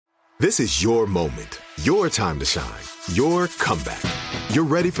This is your moment, your time to shine, your comeback. You're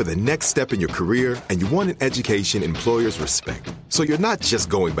ready for the next step in your career, and you want an education employers respect. So you're not just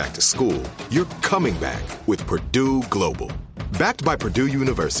going back to school, you're coming back with Purdue Global. Backed by Purdue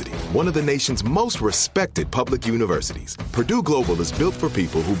University, one of the nation's most respected public universities, Purdue Global is built for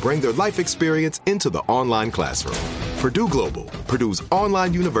people who bring their life experience into the online classroom. Purdue Global, Purdue's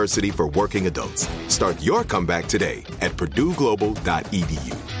online university for working adults. Start your comeback today at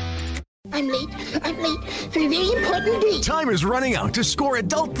purdueglobal.edu. I'm late for a very important date. Time is running out to score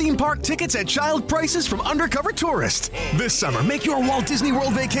adult theme park tickets at child prices from Undercover Tourist. This summer, make your Walt Disney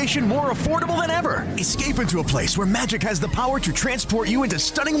World vacation more affordable than ever. Escape into a place where magic has the power to transport you into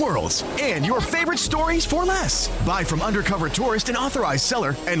stunning worlds and your favorite stories for less. Buy from Undercover Tourist, an authorized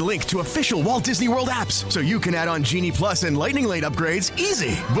seller, and link to official Walt Disney World apps so you can add on Genie Plus and Lightning Lane upgrades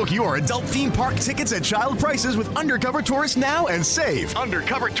easy. Book your adult theme park tickets at child prices with Undercover Tourist now and save.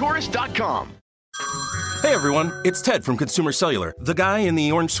 UndercoverTourist.com. Hey everyone, it's Ted from Consumer Cellular, the guy in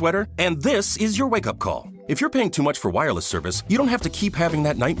the orange sweater, and this is your wake-up call. If you're paying too much for wireless service, you don't have to keep having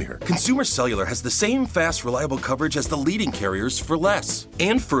that nightmare. Consumer Cellular has the same fast, reliable coverage as the leading carriers for less.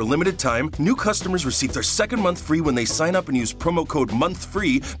 And for a limited time, new customers receive their second month free when they sign up and use promo code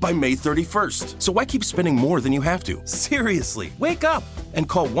MONTHFREE by May 31st. So why keep spending more than you have to? Seriously, wake up and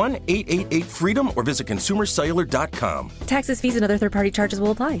call 1-888-FREEDOM or visit consumercellular.com. Taxes, fees, and other third-party charges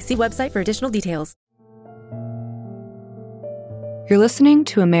will apply. See website for additional details. You're listening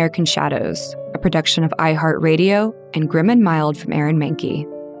to American Shadows, a production of iHeartRadio and Grim and Mild from Aaron Mahnke.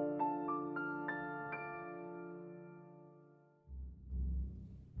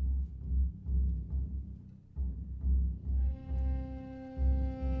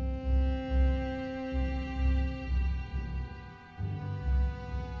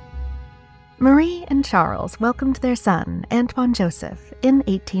 Marie and Charles welcomed their son, Antoine Joseph, in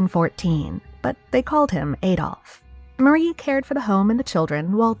 1814, but they called him Adolphe. Marie cared for the home and the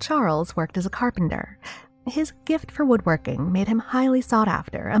children, while Charles worked as a carpenter. His gift for woodworking made him highly sought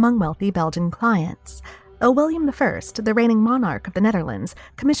after among wealthy Belgian clients. William I, the reigning monarch of the Netherlands,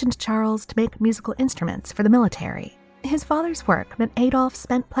 commissioned Charles to make musical instruments for the military. His father's work meant Adolphe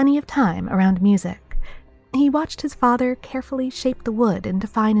spent plenty of time around music. He watched his father carefully shape the wood into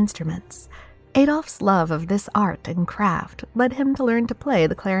fine instruments. Adolphe's love of this art and craft led him to learn to play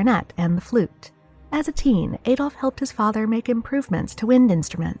the clarinet and the flute. As a teen, Adolphe helped his father make improvements to wind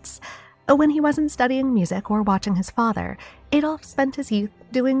instruments. When he wasn't studying music or watching his father, Adolphe spent his youth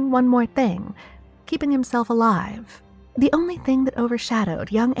doing one more thing, keeping himself alive. The only thing that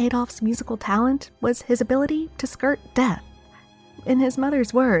overshadowed young Adolphe's musical talent was his ability to skirt death. In his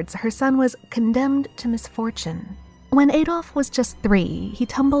mother's words, her son was condemned to misfortune. When Adolphe was just 3, he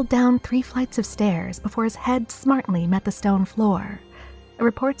tumbled down 3 flights of stairs before his head smartly met the stone floor.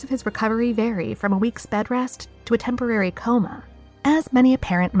 Reports of his recovery vary from a week's bed rest to a temporary coma. As many a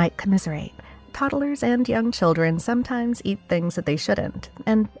parent might commiserate, toddlers and young children sometimes eat things that they shouldn't,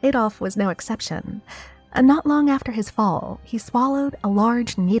 and Adolphe was no exception. Not long after his fall, he swallowed a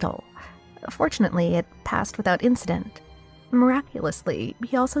large needle. Fortunately, it passed without incident. Miraculously,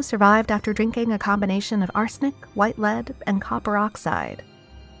 he also survived after drinking a combination of arsenic, white lead, and copper oxide.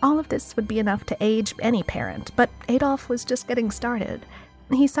 All of this would be enough to age any parent, but Adolphe was just getting started.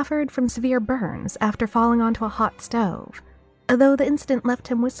 He suffered from severe burns after falling onto a hot stove. Though the incident left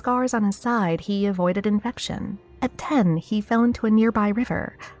him with scars on his side, he avoided infection. At 10, he fell into a nearby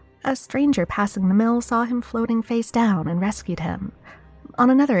river. A stranger passing the mill saw him floating face down and rescued him. On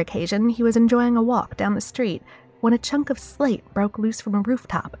another occasion, he was enjoying a walk down the street when a chunk of slate broke loose from a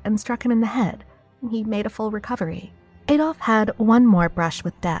rooftop and struck him in the head. He made a full recovery. Adolphe had one more brush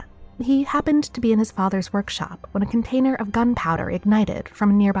with death. He happened to be in his father's workshop when a container of gunpowder ignited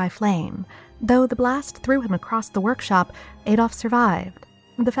from a nearby flame. Though the blast threw him across the workshop, Adolphe survived.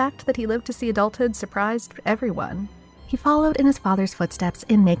 The fact that he lived to see adulthood surprised everyone. He followed in his father's footsteps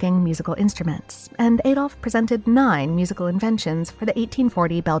in making musical instruments, and Adolphe presented 9 musical inventions for the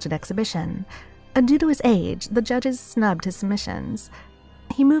 1840 Belgian exhibition. Due to his age, the judges snubbed his submissions.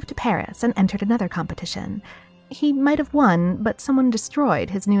 He moved to Paris and entered another competition. He might have won, but someone destroyed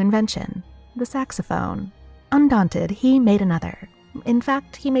his new invention, the saxophone. Undaunted, he made another. In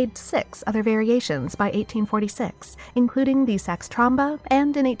fact, he made 6 other variations by 1846, including the sax tromba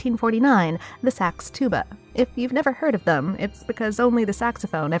and, in 1849, the sax tuba. If you've never heard of them, it's because only the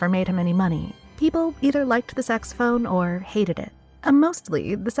saxophone ever made him any money. People either liked the saxophone or hated it.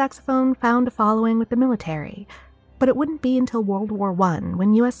 Mostly, the saxophone found a following with the military. But it wouldn't be until World War I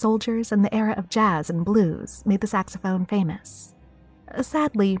when U.S. soldiers and the era of jazz and blues made the saxophone famous.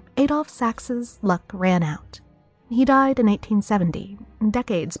 Sadly, Adolphe Sax's luck ran out. He died in 1870,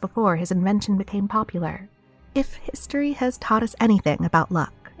 decades before his invention became popular. If history has taught us anything about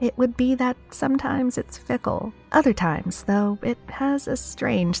luck, it would be that sometimes it's fickle. Other times, though, it has a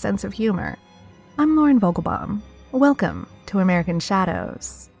strange sense of humor. I'm Lauren Vogelbaum. Welcome to American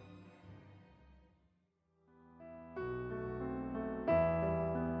Shadows.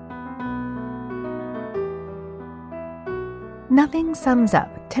 Nothing sums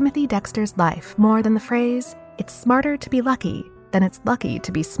up Timothy Dexter's life more than the phrase, "It's smarter to be lucky than it's lucky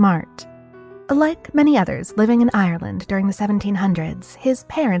to be smart." Like many others living in Ireland during the 1700s, his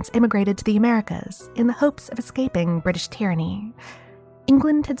parents immigrated to the Americas in the hopes of escaping British tyranny.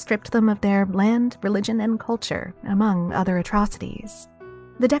 England had stripped them of their land, religion, and culture, among other atrocities.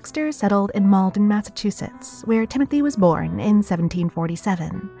 The Dexters settled in Malden, Massachusetts, where Timothy was born in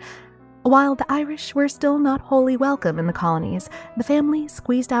 1747. While the Irish were still not wholly welcome in the colonies, the family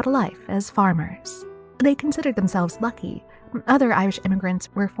squeezed out a life as farmers. They considered themselves lucky. Other Irish immigrants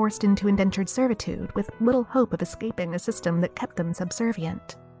were forced into indentured servitude with little hope of escaping a system that kept them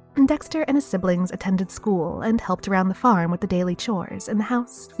subservient. Dexter and his siblings attended school and helped around the farm with the daily chores in the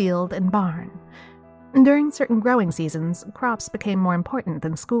house, field, and barn. During certain growing seasons, crops became more important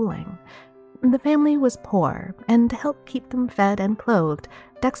than schooling. The family was poor, and to help keep them fed and clothed,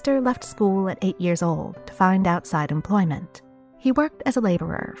 Dexter left school at 8 years old to find outside employment. He worked as a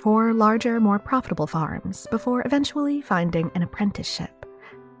laborer for larger, more profitable farms before eventually finding an apprenticeship.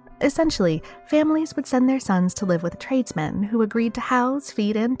 Essentially, families would send their sons to live with tradesmen who agreed to house,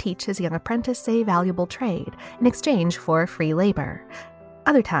 feed, and teach his young apprentice a valuable trade in exchange for free labor.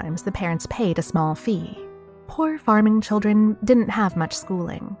 Other times, the parents paid a small fee. Poor farming children didn't have much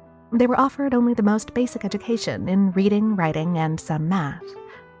schooling. They were offered only the most basic education in reading, writing, and some math.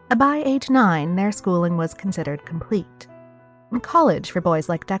 By age 9, their schooling was considered complete. College for boys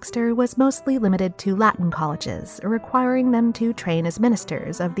like Dexter was mostly limited to Latin colleges, requiring them to train as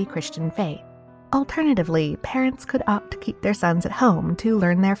ministers of the Christian faith. Alternatively, parents could opt to keep their sons at home to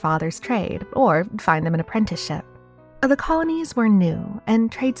learn their father's trade or find them an apprenticeship. The colonies were new,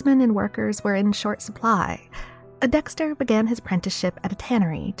 and tradesmen and workers were in short supply. Dexter began his apprenticeship at a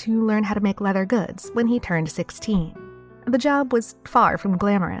tannery to learn how to make leather goods when he turned 16. The job was far from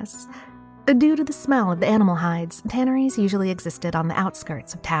glamorous. Due to the smell of the animal hides, tanneries usually existed on the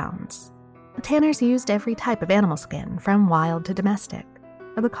outskirts of towns. Tanners used every type of animal skin, from wild to domestic.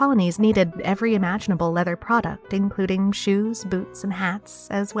 The colonies needed every imaginable leather product, including shoes, boots, and hats,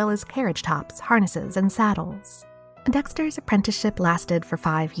 as well as carriage tops, harnesses, and saddles. Dexter's apprenticeship lasted for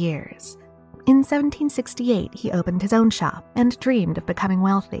 5 years. In 1768, he opened his own shop and dreamed of becoming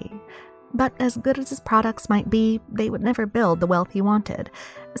wealthy. But as good as his products might be, they would never build the wealth he wanted.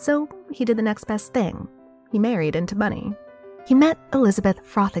 So he did the next best thing. He married into money. He met Elizabeth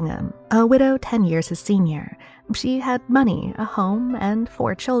Frothingham, a widow 10 years his senior. She had money, a home, and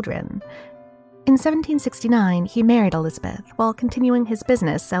 4 children. In 1769, he married Elizabeth while continuing his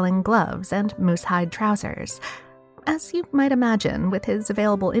business selling gloves and moose-hide trousers. As you might imagine, with his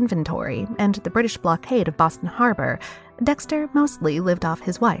available inventory and the British blockade of Boston Harbor, Dexter mostly lived off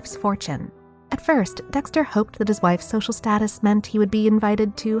his wife's fortune. At first, Dexter hoped that his wife's social status meant he would be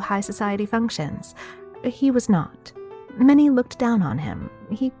invited to high society functions. He was not. Many looked down on him.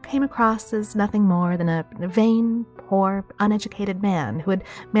 He came across as nothing more than a vain, poor, uneducated man who had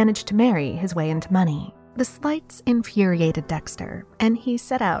managed to marry his way into money. The slights infuriated Dexter, and he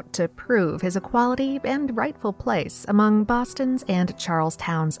set out to prove his equality and rightful place among Boston's and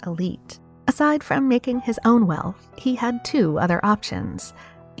Charlestown's elite. Aside from making his own wealth, he had 2 other options.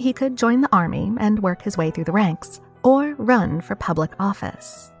 He could join the army and work his way through the ranks, or run for public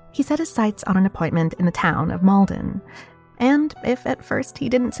office. He set his sights on an appointment in the town of Malden. And if at first he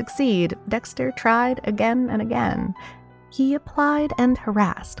didn't succeed, Dexter tried again and again. He applied and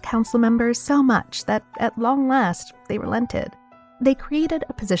harassed council members so much that, at long last, they relented. They created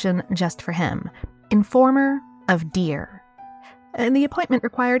a position just for him, Informer of Deer. And the appointment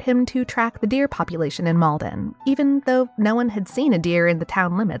required him to track the deer population in Malden, even though no one had seen a deer in the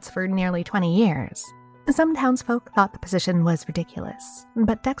town limits for nearly 20 years. Some townsfolk thought the position was ridiculous,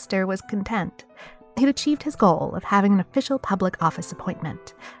 but Dexter was content. He'd achieved his goal of having an official public office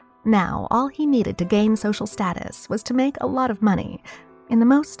appointment. Now, all he needed to gain social status was to make a lot of money, in the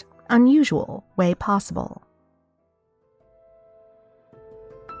most unusual way possible.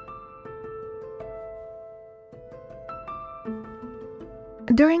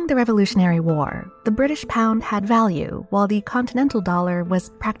 During the Revolutionary War, the British pound had value, while the continental dollar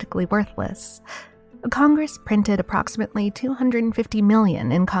was practically worthless. Congress printed approximately $250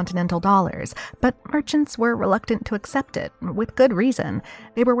 million in continental dollars, but merchants were reluctant to accept it, with good reason.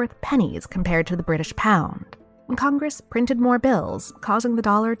 They were worth pennies compared to the British pound. Congress printed more bills, causing the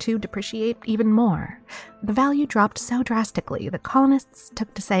dollar to depreciate even more. The value dropped so drastically that colonists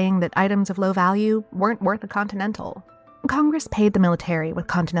took to saying that items of low value weren't worth a continental. Congress paid the military with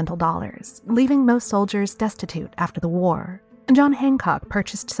continental dollars, leaving most soldiers destitute after the war. John Hancock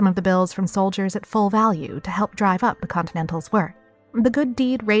purchased some of the bills from soldiers at full value to help drive up the Continental's worth. The good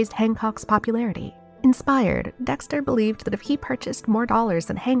deed raised Hancock's popularity. Inspired, Dexter believed that if he purchased more dollars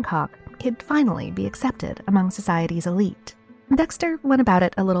than Hancock, he'd finally be accepted among society's elite. Dexter went about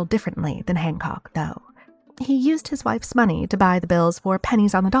it a little differently than Hancock, though. He used his wife's money to buy the bills for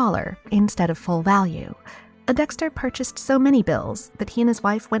pennies on the dollar instead of full value. Dexter purchased so many bills that he and his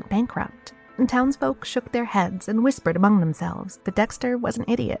wife went bankrupt. Townsfolk shook their heads and whispered among themselves that Dexter was an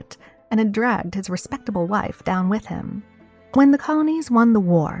idiot and had dragged his respectable wife down with him. When the colonies won the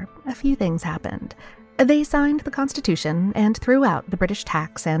war, a few things happened. They signed the Constitution and threw out the British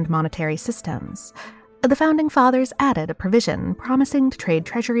tax and monetary systems. The Founding Fathers added a provision promising to trade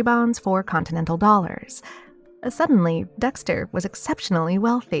treasury bonds for continental dollars. Suddenly, Dexter was exceptionally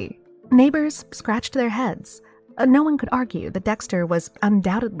wealthy. Neighbors scratched their heads. No one could argue that Dexter was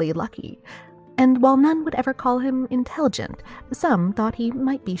undoubtedly lucky. And while none would ever call him intelligent, some thought he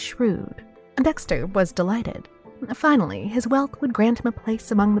might be shrewd. Dexter was delighted. Finally, his wealth would grant him a place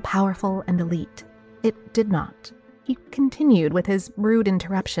among the powerful and elite. It did not. He continued with his rude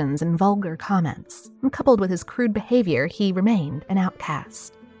interruptions and vulgar comments. Coupled with his crude behavior, he remained an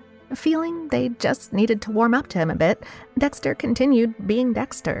outcast. Feeling they just needed to warm up to him a bit, Dexter continued being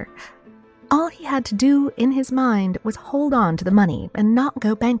Dexter. All he had to do in his mind was hold on to the money and not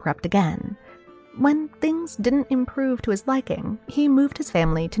go bankrupt again. When things didn't improve to his liking, he moved his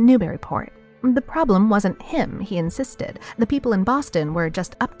family to Newburyport. The problem wasn't him, he insisted. The people in Boston were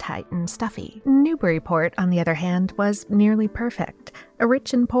just uptight and stuffy. Newburyport, on the other hand, was nearly perfect.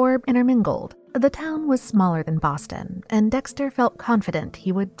 Rich and poor intermingled. The town was smaller than Boston, and Dexter felt confident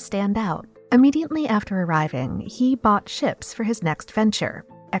he would stand out. Immediately after arriving, he bought ships for his next venture,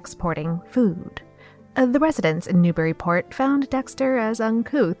 exporting food. The residents in Newburyport found Dexter as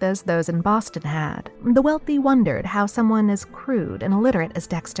uncouth as those in Boston had. The wealthy wondered how someone as crude and illiterate as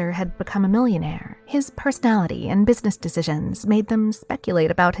Dexter had become a millionaire. His personality and business decisions made them speculate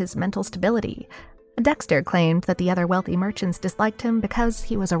about his mental stability. Dexter claimed that the other wealthy merchants disliked him because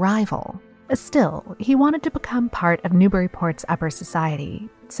he was a rival. Still, he wanted to become part of Newburyport's upper society,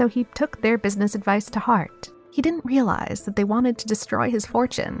 so he took their business advice to heart. He didn't realize that they wanted to destroy his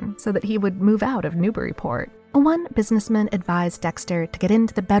fortune so that he would move out of Newburyport. One businessman advised Dexter to get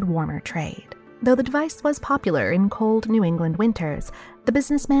into the bed-warmer trade. Though the device was popular in cold New England winters, the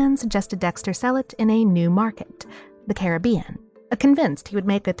businessman suggested Dexter sell it in a new market, the Caribbean. Convinced he would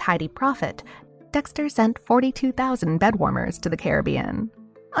make a tidy profit, Dexter sent 42,000 bed-warmers to the Caribbean.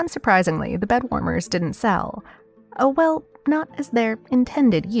 Unsurprisingly, the bed-warmers didn't sell. Well, not as their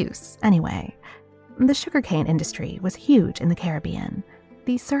intended use, anyway. The sugarcane industry was huge in the Caribbean.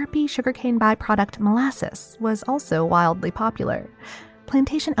 The syrupy sugarcane byproduct molasses was also wildly popular.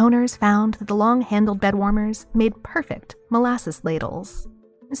 Plantation owners found that the long-handled bed-warmers made perfect molasses ladles.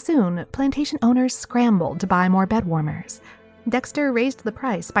 Soon, plantation owners scrambled to buy more bed-warmers. Dexter raised the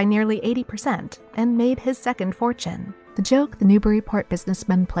price by nearly 80% and made his second fortune. The joke the Newburyport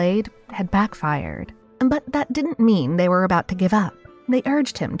businessmen played had backfired. But that didn't mean they were about to give up. They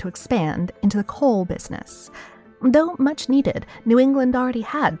urged him to expand into the coal business. Though much needed, New England already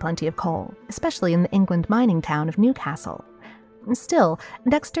had plenty of coal, especially in the England mining town of Newcastle. Still,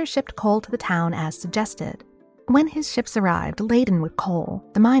 Dexter shipped coal to the town as suggested. When his ships arrived laden with coal,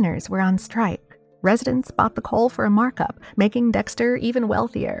 the miners were on strike. Residents bought the coal for a markup, making Dexter even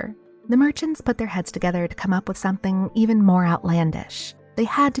wealthier. The merchants put their heads together to come up with something even more outlandish. They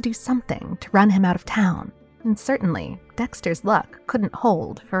had to do something to run him out of town. And certainly, Dexter's luck couldn't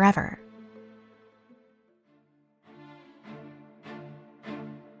hold forever.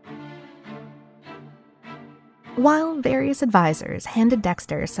 While various advisors handed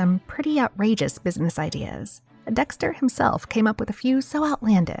Dexter some pretty outrageous business ideas, Dexter himself came up with a few so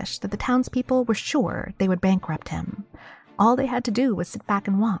outlandish that the townspeople were sure they would bankrupt him. All they had to do was sit back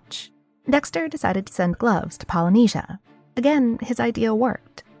and watch. Dexter decided to send gloves to Polynesia. Again, his idea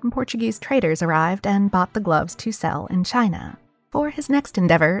worked. Portuguese traders arrived and bought the gloves to sell in China. For his next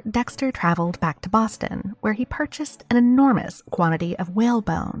endeavor, Dexter traveled back to Boston, where he purchased an enormous quantity of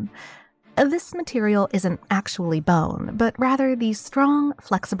whalebone. This material isn't actually bone, but rather the strong,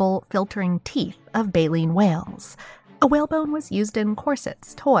 flexible, filtering teeth of baleen whales. A whalebone was used in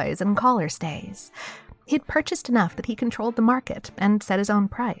corsets, toys, and collar stays. He'd purchased enough that he controlled the market and set his own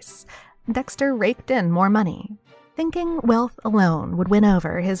price. Dexter raked in more money. Thinking wealth alone would win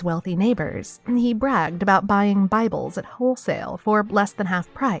over his wealthy neighbors, he bragged about buying Bibles at wholesale for less than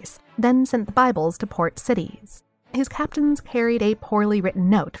half price, then sent the Bibles to port cities. His captains carried a poorly written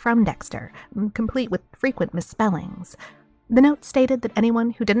note from Dexter, complete with frequent misspellings. The note stated that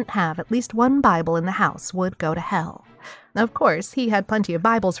anyone who didn't have at least one Bible in the house would go to hell. Of course, he had plenty of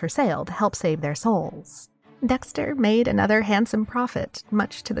Bibles for sale to help save their souls. Dexter made another handsome profit,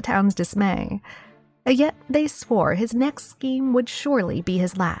 much to the town's dismay. Yet they swore his next scheme would surely be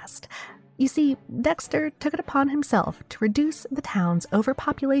his last. You see, Dexter took it upon himself to reduce the town's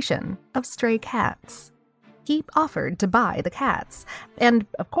overpopulation of stray cats. He offered to buy the cats, and,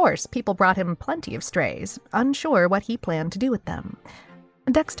 of course, people brought him plenty of strays, unsure what he planned to do with them.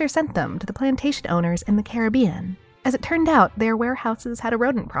 Dexter sent them to the plantation owners in the Caribbean. As it turned out, their warehouses had a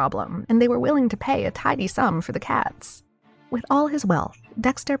rodent problem, and they were willing to pay a tidy sum for the cats. With all his wealth,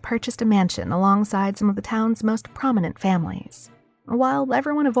 Dexter purchased a mansion alongside some of the town's most prominent families. While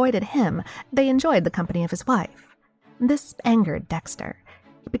everyone avoided him, they enjoyed the company of his wife. This angered Dexter.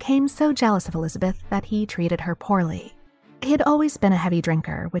 He became so jealous of Elizabeth that he treated her poorly. He had always been a heavy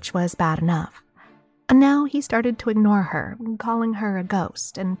drinker, which was bad enough. And now he started to ignore her, calling her a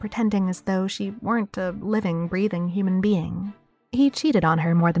ghost and pretending as though she weren't a living, breathing human being. He cheated on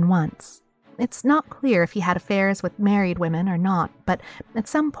her more than once. It's not clear if he had affairs with married women or not, but at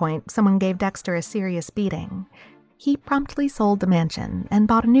some point someone gave Dexter a serious beating. He promptly sold the mansion and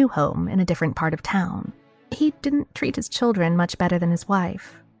bought a new home in a different part of town. He didn't treat his children much better than his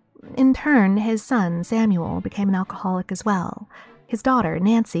wife. In turn, his son, Samuel, became an alcoholic as well. His daughter,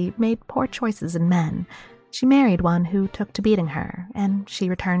 Nancy, made poor choices in men. She married one who took to beating her, and she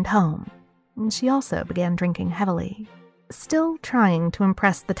returned home. She also began drinking heavily. Still trying to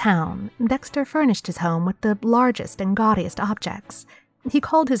impress the town, Dexter furnished his home with the largest and gaudiest objects. He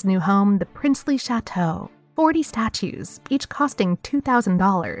called his new home the Princely Chateau. 40 statues, each costing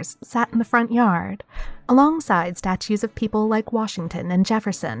 $2,000, sat in the front yard. Alongside statues of people like Washington and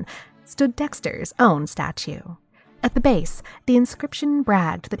Jefferson stood Dexter's own statue. At the base, the inscription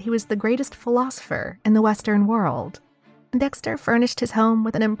bragged that he was the greatest philosopher in the Western world. Dexter furnished his home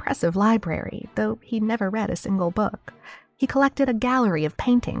with an impressive library, though he never read a single book. He collected a gallery of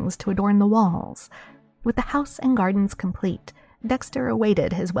paintings to adorn the walls. With the house and gardens complete, Dexter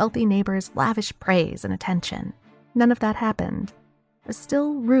awaited his wealthy neighbor's lavish praise and attention. None of that happened.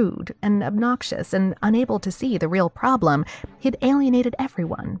 Still rude and obnoxious and unable to see the real problem, he'd alienated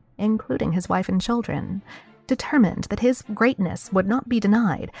everyone, including his wife and children. Determined that his greatness would not be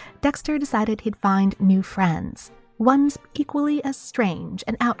denied, Dexter decided he'd find new friends, ones equally as strange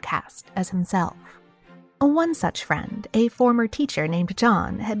and outcast as himself. One such friend, a former teacher named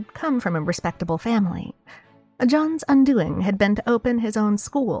John, had come from a respectable family. John's undoing had been to open his own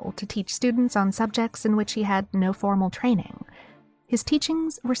school to teach students on subjects in which he had no formal training. His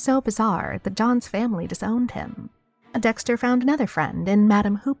teachings were so bizarre that John's family disowned him. Dexter found another friend in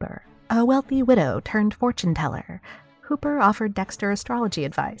Madame Hooper, a wealthy widow turned fortune-teller. Hooper offered Dexter astrology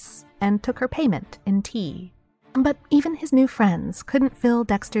advice and took her payment in tea. But even his new friends couldn't fill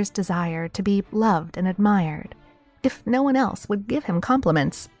Dexter's desire to be loved and admired. If no one else would give him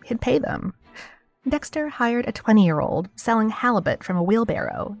compliments, he'd pay them. Dexter hired a 20-year-old selling halibut from a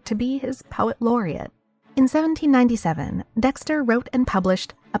wheelbarrow to be his poet laureate. In 1797, Dexter wrote and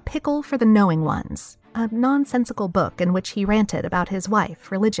published A Pickle for the Knowing Ones, a nonsensical book in which he ranted about his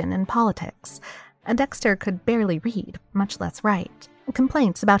wife, religion, and politics. Dexter could barely read, much less write.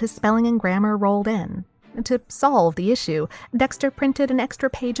 Complaints about his spelling and grammar rolled in. To solve the issue, Dexter printed an extra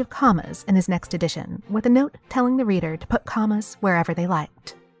page of commas in his next edition, with a note telling the reader to put commas wherever they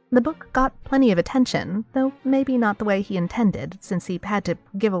liked. The book got plenty of attention, though maybe not the way he intended, since he had to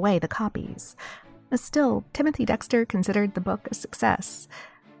give away the copies. Still, Timothy Dexter considered the book a success.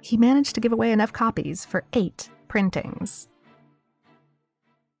 He managed to give away enough copies for 8 printings.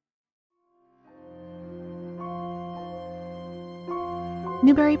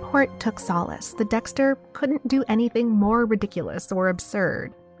 Newburyport took solace that Dexter couldn't do anything more ridiculous or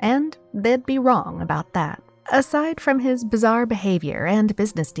absurd, and they'd be wrong about that. Aside from his bizarre behavior and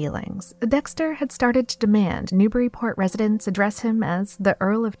business dealings, Dexter had started to demand Newburyport residents address him as the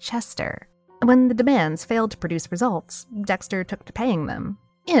Earl of Chester. When the demands failed to produce results, Dexter took to paying them.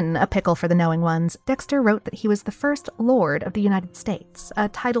 In A Pickle for the Knowing Ones, Dexter wrote that he was the first Lord of the United States, a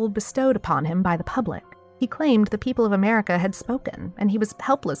title bestowed upon him by the public. He claimed the people of America had spoken, and he was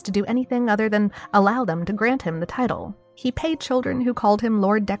helpless to do anything other than allow them to grant him the title. He paid children who called him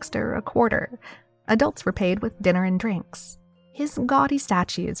Lord Dexter a quarter. Adults were paid with dinner and drinks. His gaudy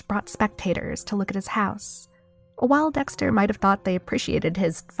statues brought spectators to look at his house. While Dexter might have thought they appreciated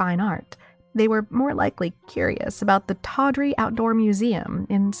his fine art, They were more likely curious about the tawdry outdoor museum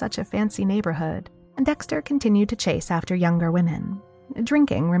in such a fancy neighborhood. Dexter continued to chase after younger women.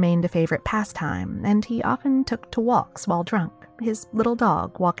 Drinking remained a favorite pastime, and he often took to walks while drunk, his little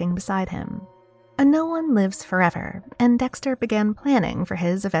dog walking beside him. No one lives forever, and Dexter began planning for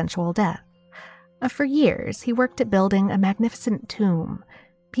his eventual death. For years, he worked at building a magnificent tomb.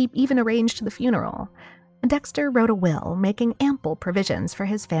 He even arranged the funeral. Dexter wrote a will, making ample provisions for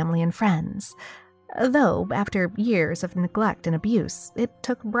his family and friends. Though, after years of neglect and abuse, it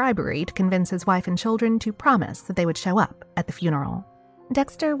took bribery to convince his wife and children to promise that they would show up at the funeral.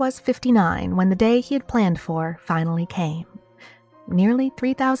 Dexter was 59 when the day he had planned for finally came. Nearly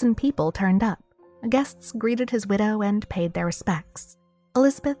 3,000 people turned up. Guests greeted his widow and paid their respects.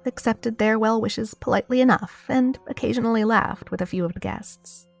 Elizabeth accepted their well wishes politely enough and occasionally laughed with a few of the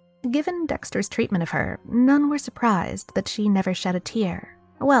guests. Given Dexter's treatment of her, none were surprised that she never shed a tear.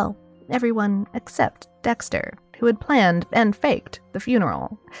 Well, everyone except Dexter, who had planned and faked the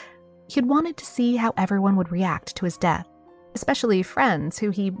funeral. He'd wanted to see how everyone would react to his death, especially friends who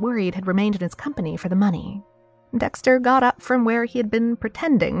he worried had remained in his company for the money. Dexter got up from where he had been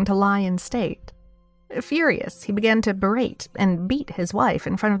pretending to lie in state. Furious, he began to berate and beat his wife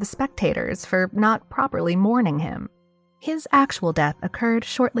in front of the spectators for not properly mourning him. His actual death occurred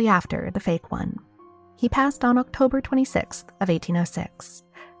shortly after the fake one. He passed on October 26th of 1806.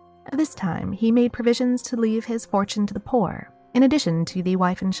 This time, he made provisions to leave his fortune to the poor, in addition to the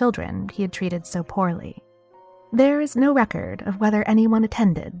wife and children he had treated so poorly. There is no record of whether anyone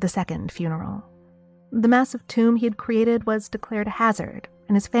attended the second funeral. The massive tomb he had created was declared a hazard,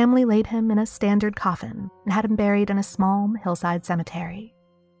 and his family laid him in a standard coffin and had him buried in a small hillside cemetery.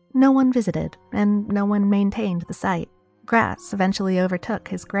 No one visited, and no one maintained the site. Grass eventually overtook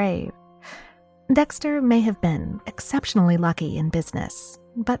his grave. Dexter may have been exceptionally lucky in business,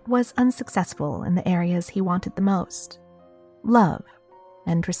 but was unsuccessful in the areas he wanted the most: love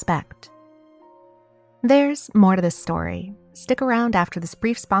and respect. There's more to this story. Stick around after this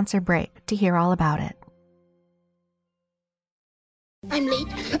brief sponsor break to hear all about it. I'm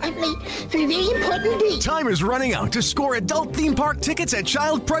late for a very important date. Time is running out to score adult theme park tickets at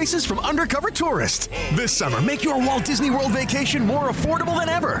child prices from Undercover Tourist. This summer, make your Walt Disney World vacation more affordable than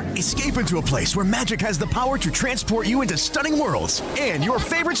ever. Escape into a place where magic has the power to transport you into stunning worlds and your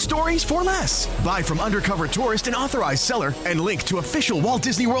favorite stories for less. Buy from Undercover Tourist, an authorized seller, and link to official Walt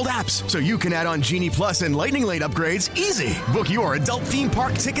Disney World apps so you can add on Genie Plus and Lightning Lane upgrades easy. Book your adult theme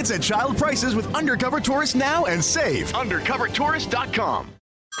park tickets at child prices with Undercover Tourist now and save. UndercoverTourist.com.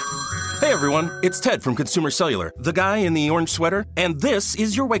 Hey everyone, it's Ted from Consumer Cellular, the guy in the orange sweater, and this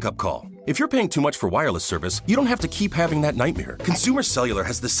is your wake-up call. If you're paying too much for wireless service, you don't have to keep having that nightmare. Consumer Cellular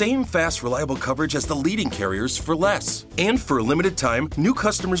has the same fast, reliable coverage as the leading carriers for less. And for a limited time, new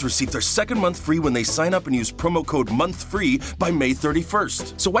customers receive their second month free when they sign up and use promo code MONTHFREE by May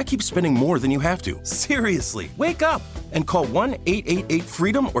 31st. So why keep spending more than you have to? Seriously, wake up and call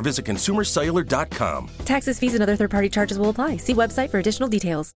 1-888-FREEDOM or visit ConsumerCellular.com. Taxes, fees, and other third-party charges will apply. See website for additional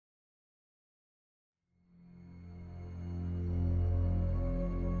details.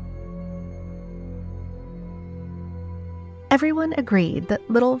 Everyone agreed that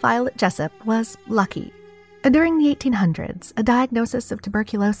little Violet Jessup was lucky. During the 1800s, a diagnosis of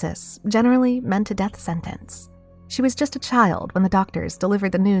tuberculosis generally meant a death sentence. She was just a child when the doctors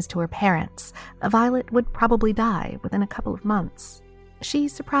delivered the news to her parents. Violet would probably die within a couple of months. She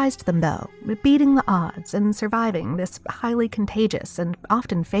surprised them, though, beating the odds and surviving this highly contagious and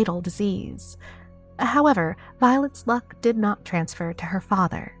often fatal disease. However, Violet's luck did not transfer to her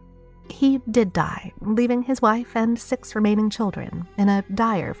father. He did die, leaving his wife and 6 remaining children in a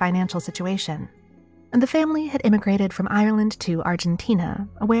dire financial situation. The family had immigrated from Ireland to Argentina,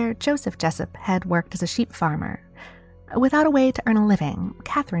 where Joseph Jessup had worked as a sheep farmer. Without a way to earn a living,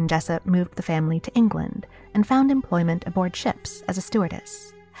 Catherine Jessup moved the family to England and found employment aboard ships as a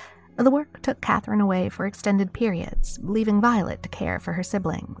stewardess. The work took Catherine away for extended periods, leaving Violet to care for her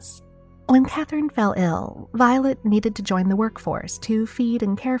siblings. When Catherine fell ill, Violet needed to join the workforce to feed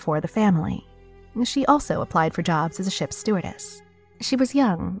and care for the family. She also applied for jobs as a ship's stewardess. She was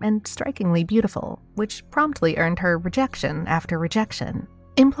young and strikingly beautiful, which promptly earned her rejection after rejection.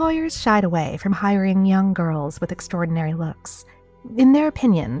 Employers shied away from hiring young girls with extraordinary looks. In their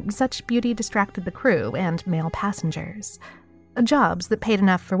opinion, such beauty distracted the crew and male passengers. Jobs that paid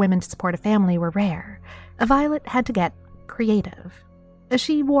enough for women to support a family were rare. Violet had to get creative.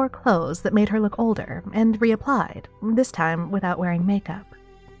 She wore clothes that made her look older and reapplied, this time without wearing makeup.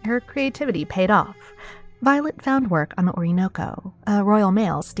 Her creativity paid off. Violet found work on the Orinoco, a Royal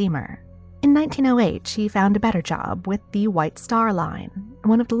Mail steamer. In 1908, she found a better job with the White Star Line.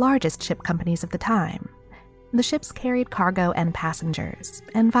 one of the largest ship companies of the time. The ships carried cargo and passengers,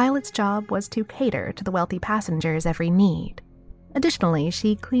 and Violet's job was to cater to the wealthy passengers' every need. Additionally,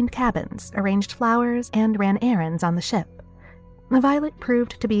 she cleaned cabins, arranged flowers, and ran errands on the ship. Violet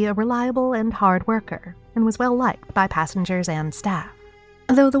proved to be a reliable and hard worker, and was well liked by passengers and staff.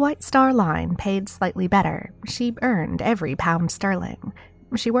 Though the White Star Line paid slightly better, she earned every pound sterling.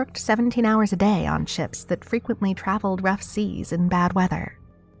 She worked 17 hours a day on ships that frequently traveled rough seas in bad weather.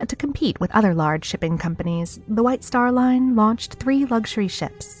 To compete with other large shipping companies, the White Star Line launched 3 luxury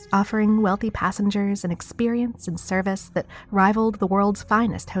ships, offering wealthy passengers an experience and service that rivaled the world's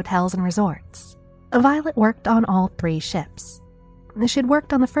finest hotels and resorts. Violet worked on all 3 ships. She'd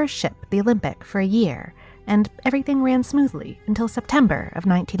worked on the first ship, the Olympic, for a year, and everything ran smoothly until September of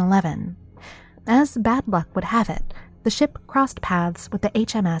 1911. As bad luck would have it, the ship crossed paths with the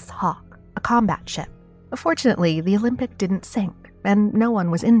HMS Hawk, a combat ship. Fortunately, the Olympic didn't sink, and no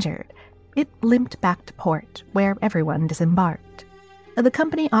one was injured. It limped back to port, where everyone disembarked. The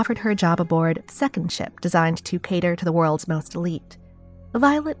company offered her a job aboard the second ship designed to cater to the world's most elite.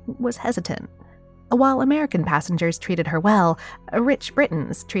 Violet was hesitant. While American passengers treated her well, rich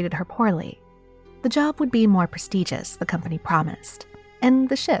Britons treated her poorly. The job would be more prestigious, the company promised, and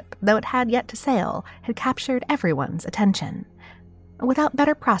the ship, though it had yet to sail, had captured everyone's attention. Without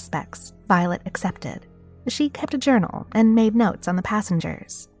better prospects, Violet accepted. She kept a journal and made notes on the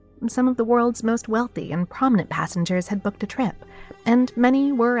passengers. Some of the world's most wealthy and prominent passengers had booked a trip, and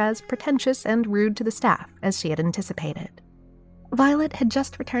many were as pretentious and rude to the staff as she had anticipated. Violet had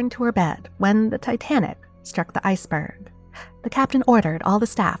just returned to her bed when the Titanic struck the iceberg. The captain ordered all the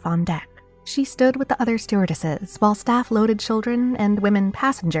staff on deck. She stood with the other stewardesses while staff loaded children and women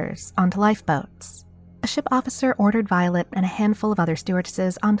passengers onto lifeboats. A ship officer ordered Violet and a handful of other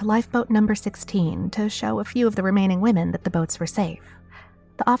stewardesses onto lifeboat number 16 to show a few of the remaining women that the boats were safe.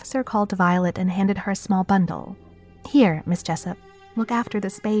 The officer called to Violet and handed her a small bundle. "Here, Miss Jessup, look after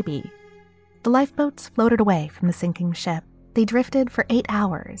this baby." The lifeboats floated away from the sinking ship. They drifted for 8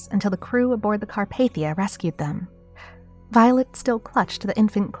 hours until the crew aboard the Carpathia rescued them. Violet still clutched the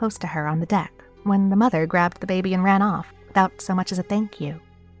infant close to her on the deck when the mother grabbed the baby and ran off without so much as a thank you.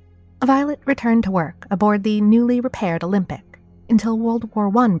 Violet returned to work aboard the newly repaired Olympic until World War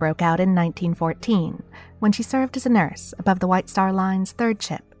I broke out in 1914, when she served as a nurse above the White Star Line's third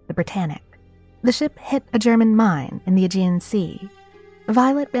ship, the Britannic. The ship hit a German mine in the Aegean Sea.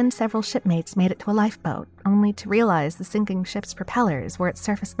 Violet and several shipmates made it to a lifeboat, only to realize the sinking ship's propellers were at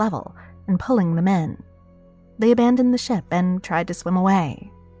surface level and pulling them in. They abandoned the ship and tried to swim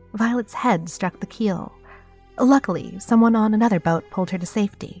away. Violet's head struck the keel. Luckily, someone on another boat pulled her to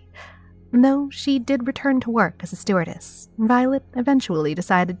safety. Though she did return to work as a stewardess, Violet eventually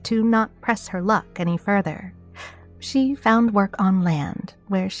decided to not press her luck any further. She found work on land,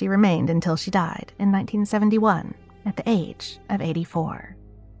 where she remained until she died in 1971 at the age of 84.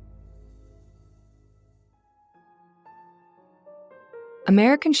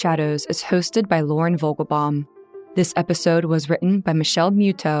 American Shadows is hosted by Lauren Vogelbaum. This episode was written by Michelle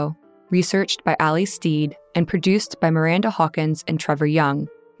Muto, researched by Ali Steed, and produced by Miranda Hawkins and Trevor Young,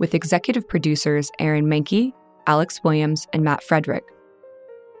 with executive producers Aaron Mahnke, Alex Williams, and Matt Frederick.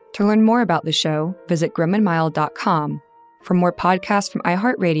 To learn more about the show, visit grimandmild.com. For more podcasts from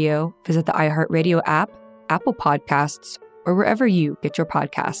iHeartRadio, visit the iHeartRadio app, Apple Podcasts, or wherever you get your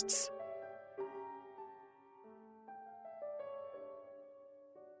podcasts.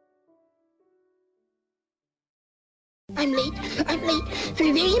 I'm late for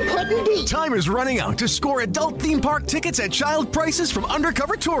a very important date. Time is running out to score adult theme park tickets at child prices from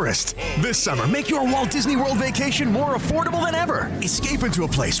Undercover Tourist. This summer, make your Walt Disney World vacation more affordable than ever. Escape into a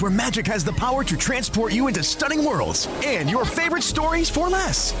place where magic has the power to transport you into stunning worlds and your favorite stories for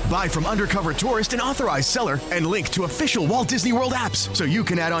less. Buy from Undercover Tourist, an authorized seller, and link to official Walt Disney World apps so you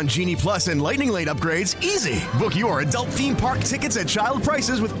can add on Genie Plus and Lightning Lane upgrades easy. Book your adult theme park tickets at child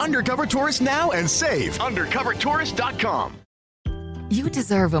prices with Undercover Tourist now and save. UndercoverTourist.com. You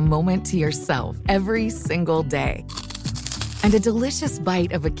deserve a moment to yourself every single day. And a delicious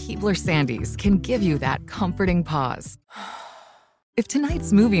bite of a Keebler Sandies can give you that comforting pause. If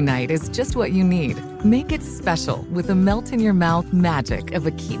tonight's movie night is just what you need, make it special with the melt-in-your-mouth magic of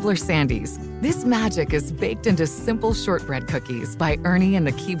a Keebler Sandies. This magic is baked into simple shortbread cookies by Ernie and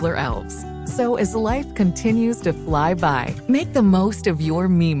the Keebler Elves. So as life continues to fly by, make the most of your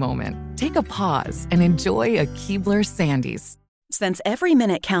me moment. Take a pause and enjoy a Keebler Sandies. Since every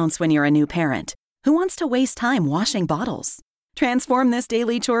minute counts when you're a new parent, who wants to waste time washing bottles? Transform this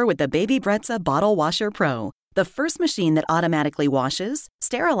daily chore with the Baby Brezza Bottle Washer Pro, the first machine that automatically washes,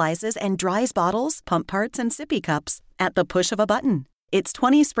 sterilizes, and dries bottles, pump parts, and sippy cups at the push of a button. Its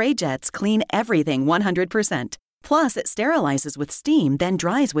 20 spray jets clean everything 100%. Plus, it sterilizes with steam, then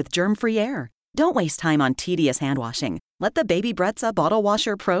dries with germ-free air. Don't waste time on tedious hand washing. Let the Baby Brezza Bottle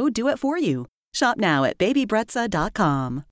Washer Pro do it for you. Shop now at babybrezza.com.